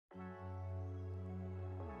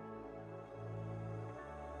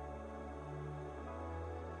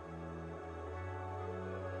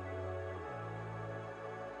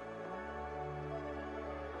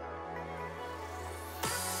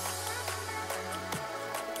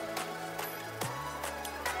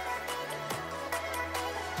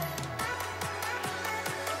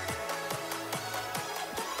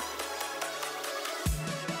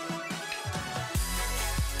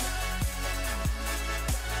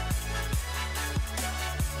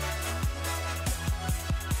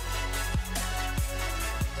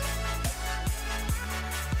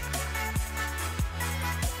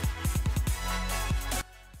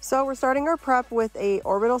So we're starting our prep with a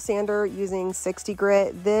orbital sander using 60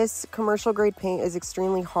 grit. This commercial grade paint is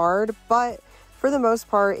extremely hard, but for the most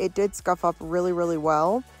part, it did scuff up really, really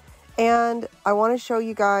well. And I want to show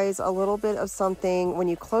you guys a little bit of something. When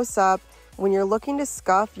you close up, when you're looking to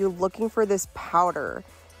scuff, you're looking for this powder.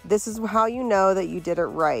 This is how you know that you did it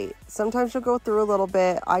right. Sometimes you'll go through a little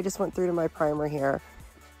bit. I just went through to my primer here.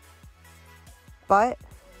 But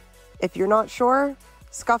if you're not sure,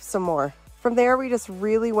 scuff some more. From there, we just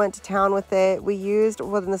really went to town with it. We used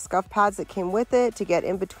one of the scuff pads that came with it to get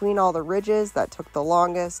in between all the ridges. That took the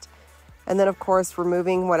longest. And then, of course,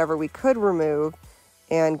 removing whatever we could remove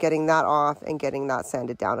and getting that off and getting that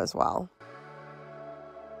sanded down as well.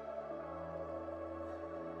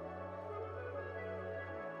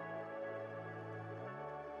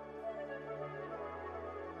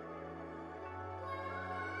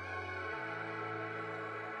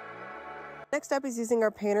 Next up is using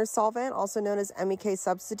our painter's solvent, also known as MEK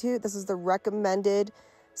substitute. This is the recommended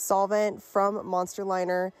solvent from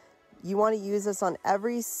Monstaliner. You want to use this on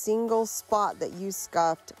every single spot that you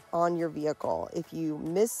scuffed on your vehicle. If you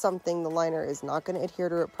miss something, the liner is not going to adhere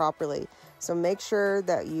to it properly. So make sure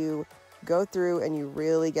that you go through and you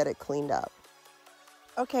really get it cleaned up.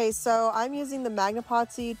 Okay, so I'm using the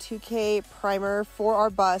Epoxy 2K primer for our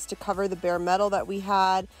bus to cover the bare metal that we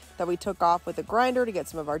had, that we took off with a grinder to get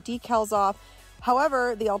some of our decals off.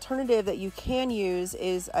 However, the alternative that you can use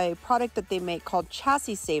is a product that they make called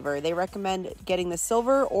Chassis Saver. They recommend getting the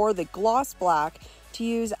silver or the gloss black to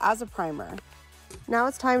use as a primer. Now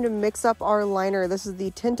it's time to mix up our liner. This is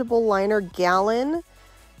the tintable liner gallon.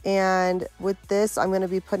 And with this, I'm going to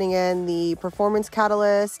be putting in the Performance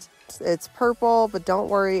Catalyst. It's purple, but don't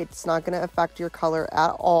worry, it's not going to affect your color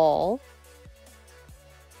at all.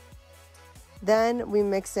 Then we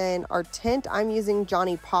mix in our tint. I'm using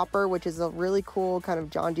Johnny Popper, which is a really cool kind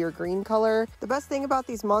of John Deere green color. The best thing about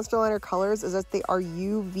these Monstaliner colors is that they are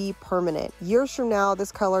UV permanent. Years from now,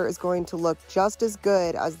 this color is going to look just as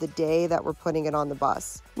good as the day that we're putting it on the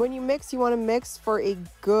bus. When you mix, you want to mix for a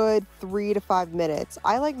good 3 to 5 minutes.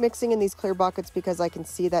 I like mixing in these clear buckets because I can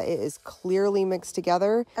see that it is clearly mixed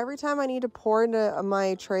together. Every time I need to pour into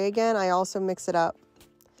my tray again, I also mix it up.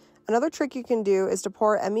 Another trick you can do is to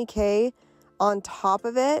pour MEK on top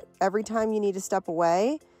of it every time you need to step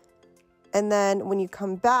away. And then when you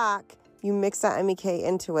come back, you mix that MEK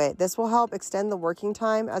into it. This will help extend the working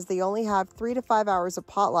time as they only have 3 to 5 hours of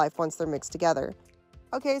pot life once they're mixed together.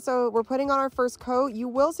 Okay, so we're putting on our first coat. You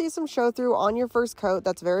will see some show through on your first coat.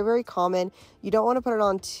 That's very, very common. You don't want to put it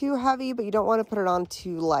on too heavy, but you don't want to put it on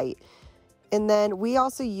too light. And then we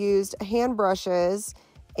also used hand brushes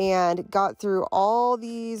and got through all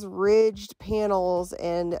these ridged panels,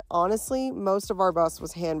 and honestly most of our bus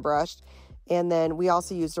was hand brushed. And then we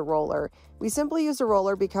also used a roller. We simply used a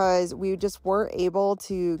roller because we just weren't able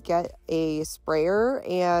to get a sprayer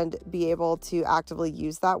and be able to actively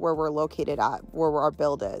use that where we're located at, where our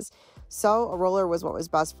build is. So a roller was what was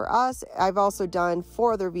best for us. I've also done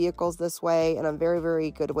 4 other vehicles this way, and I'm very,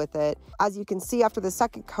 very good with it. As you can see, after the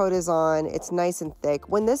second coat is on, it's nice and thick.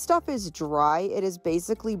 When this stuff is dry, it is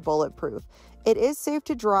basically bulletproof. It is safe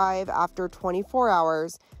to drive after 24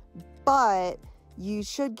 hours, but you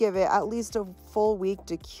should give it at least a full week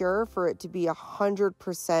to cure for it to be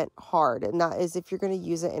 100% hard. And that is if you're going to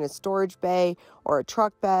use it in a storage bay or a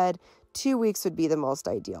truck bed, 2 weeks would be the most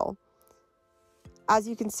ideal. As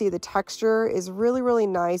you can see, the texture is really, really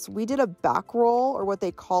nice. We did a back roll, or what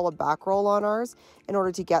they call a back roll on ours, in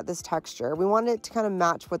order to get this texture. We wanted it to kind of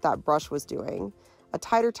match what that brush was doing. A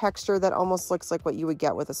tighter texture that almost looks like what you would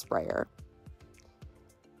get with a sprayer.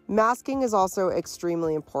 Masking is also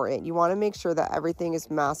extremely important. You want to make sure that everything is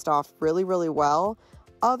masked off really, really well.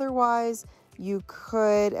 Otherwise, you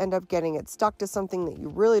could end up getting it stuck to something that you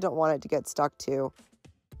really don't want it to get stuck to.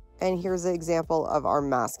 And here's an example of our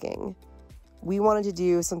masking. We wanted to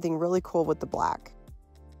do something really cool with the black.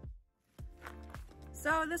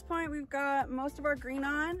 So at this point, we've got most of our green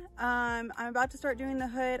on. I'm about to start doing the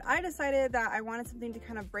hood. I decided that I wanted something to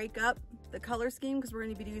kind of break up the color scheme because we're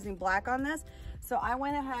going to be using black on this. So I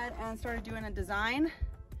went ahead and started doing a design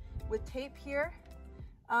with tape here.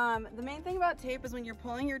 The main thing about tape is when you're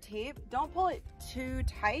pulling your tape, don't pull it too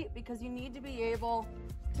tight because you need to be able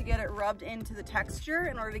to get it rubbed into the texture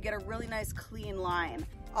in order to get a really nice clean line.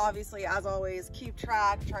 Obviously, as always, keep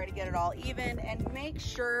track, try to get it all even, and make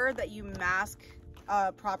sure that you mask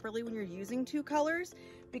properly when you're using 2 colors,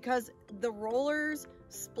 because the rollers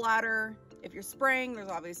splatter. If you're spraying, there's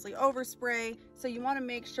obviously overspray, so you want to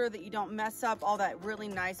make sure that you don't mess up all that really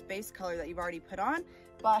nice base color that you've already put on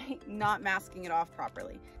by not masking it off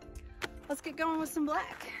properly. Let's get going with some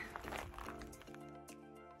black.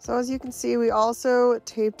 So as you can see, we also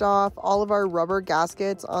taped off all of our rubber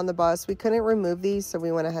gaskets on the bus. We couldn't remove these, so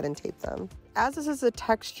we went ahead and taped them. As this is a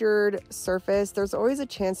textured surface, there's always a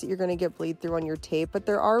chance that you're going to get bleed through on your tape, but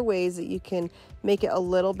there are ways that you can make it a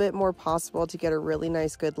little bit more possible to get a really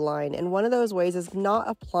nice good line. And one of those ways is not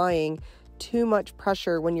applying too much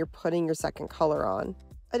pressure when you're putting your second color on.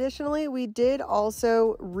 Additionally, we did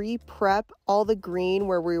also re-prep all the green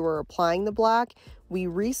where we were applying the black. We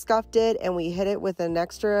re-scuffed it and we hit it with an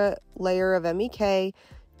extra layer of MEK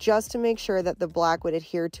just to make sure that the black would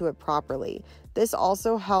adhere to it properly. This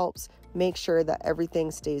also helps make sure that everything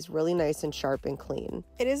stays really nice and sharp and clean.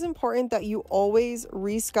 It is important that you always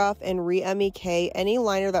re-scuff and re-MEK any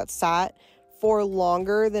liner that's sat for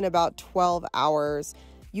longer than about 12 hours.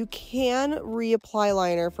 You can reapply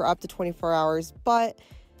liner for up to 24 hours, but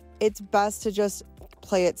it's best to just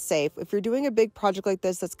play it safe. If you're doing a big project like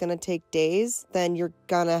this that's gonna take days, then you're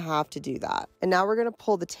gonna have to do that. And now we're gonna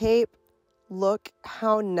pull the tape. Look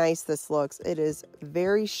how nice this looks. It is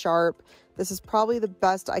very sharp. This is probably the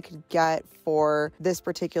best I could get for this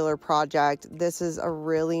particular project. This is a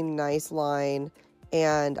really nice line,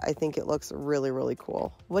 and I think it looks really, really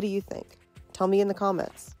cool. What do you think? Tell me in the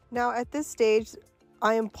comments. Now at this stage,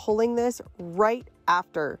 I am pulling this right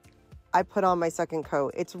after I put on my second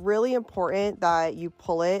coat. It's really important that you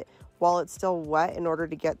pull it while it's still wet in order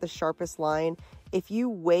to get the sharpest line. If you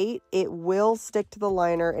wait, it will stick to the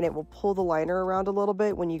liner and it will pull the liner around a little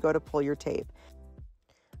bit when you go to pull your tape.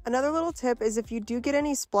 Another little tip is if you do get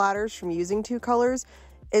any splatters from using two colors,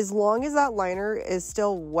 as long as that liner is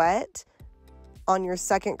still wet on your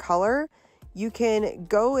second color, you can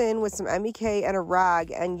go in with some MEK and a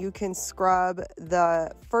rag and you can scrub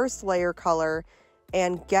the first layer color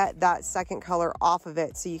and get that second color off of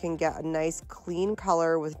it so you can get a nice clean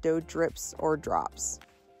color with no drips or drops.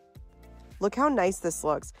 Look how nice this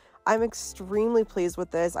looks. I'm extremely pleased with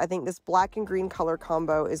this. I think this black and green color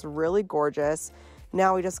combo is really gorgeous.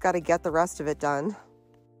 Now we just got to get the rest of it done.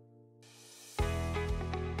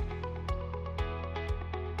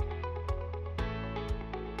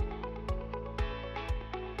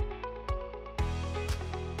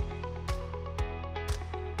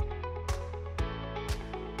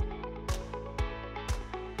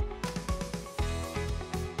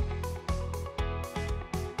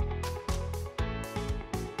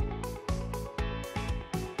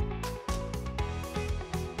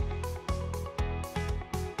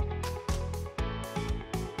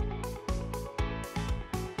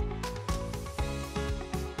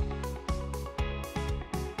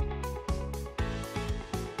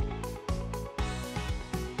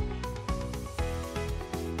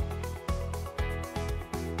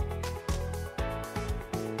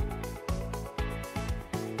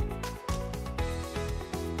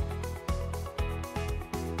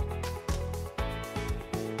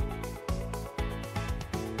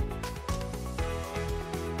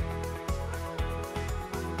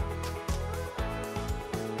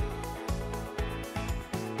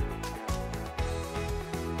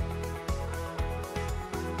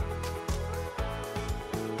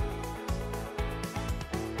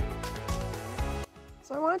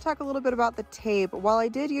 So I want to talk a little bit about the tape. While I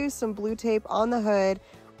did use some blue tape on the hood,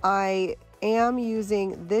 I am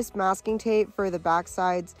using this masking tape for the back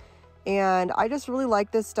sides, and I just really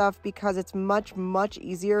like this stuff because it's much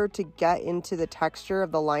easier to get into the texture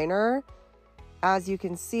of the liner. As you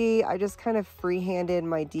can see, I just kind of free-handed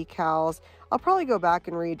my decals. I'll probably go back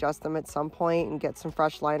and readjust them at some point and get some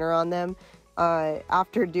fresh liner on them.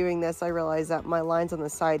 After doing this, I realized that my lines on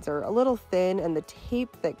the sides are a little thin and the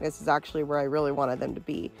tape thickness is actually where I really wanted them to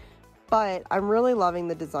be. But I'm really loving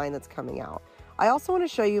the design that's coming out. I also want to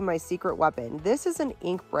show you my secret weapon. This is an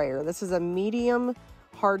ink brayer. This is a medium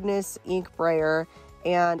hardness ink brayer,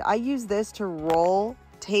 and I use this to roll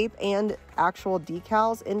tape and actual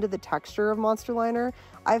decals into the texture of Monstaliner.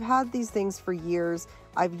 I've had these things for years.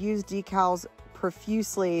 I've used decals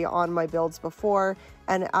profusely on my builds before,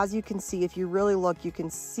 and as you can see, if you really look, you can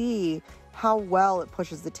see how well it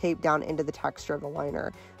pushes the tape down into the texture of the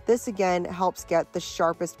liner. This again helps get the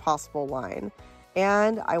sharpest possible line.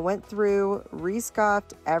 And I went through,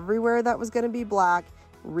 re-scuffed everywhere that was going to be black,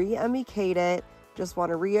 re-MEK'd it. Just want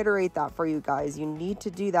to reiterate that for you guys. You need to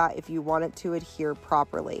do that if you want it to adhere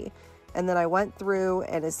properly. And then I went through,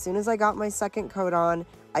 and as soon as I got my second coat on,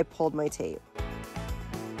 I pulled my tape.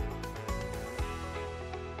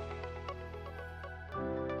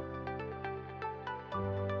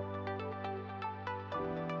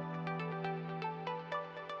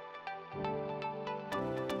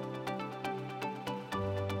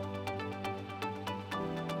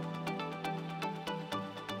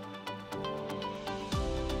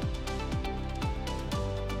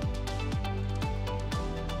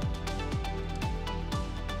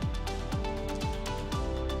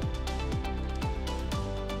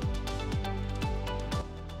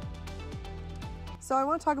 So I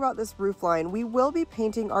want to talk about this roof line. We will be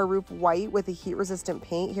painting our roof white with a heat resistant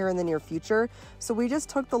paint here in the near future. So we just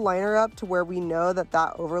took the liner up to where we know that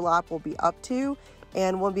that overlap will be up to,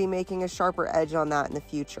 and we'll be making a sharper edge on that in the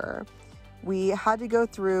future. We had to go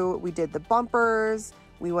through, we did the bumpers,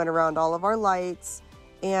 we went around all of our lights,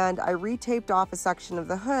 and I retaped off a section of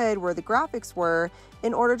the hood where the graphics were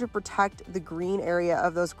in order to protect the green area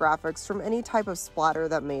of those graphics from any type of splatter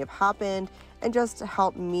that may have happened, and just to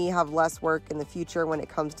help me have less work in the future when it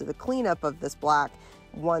comes to the cleanup of this black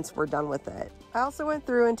once we're done with it. I also went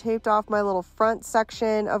through and taped off my little front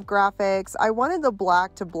section of graphics. I wanted the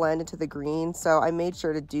black to blend into the green, so I made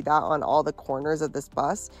sure to do that on all the corners of this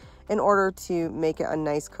bus in order to make it a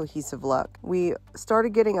nice cohesive look. We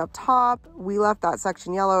started getting up top. We left that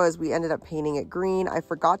section yellow as we ended up painting it green. I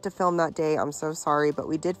forgot to film that day, I'm so sorry, but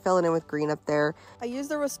we did fill it in with green up there. I used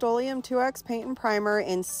the Rust-Oleum 2X paint and primer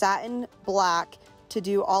in satin black to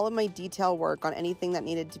do all of my detail work on anything that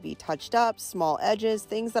needed to be touched up, small edges,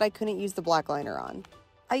 things that I couldn't use the black liner on.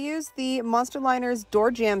 I used the Monstaliner's door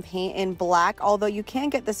jamb paint in black, although you can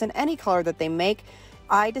get this in any color that they make.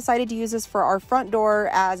 I decided to use this for our front door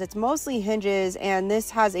as it's mostly hinges, and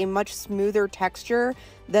this has a much smoother texture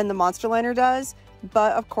than the Monstaliner does,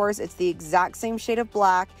 but of course it's the exact same shade of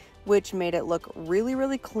black, which made it look really,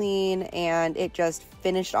 really clean, and it just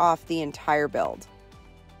finished off the entire build.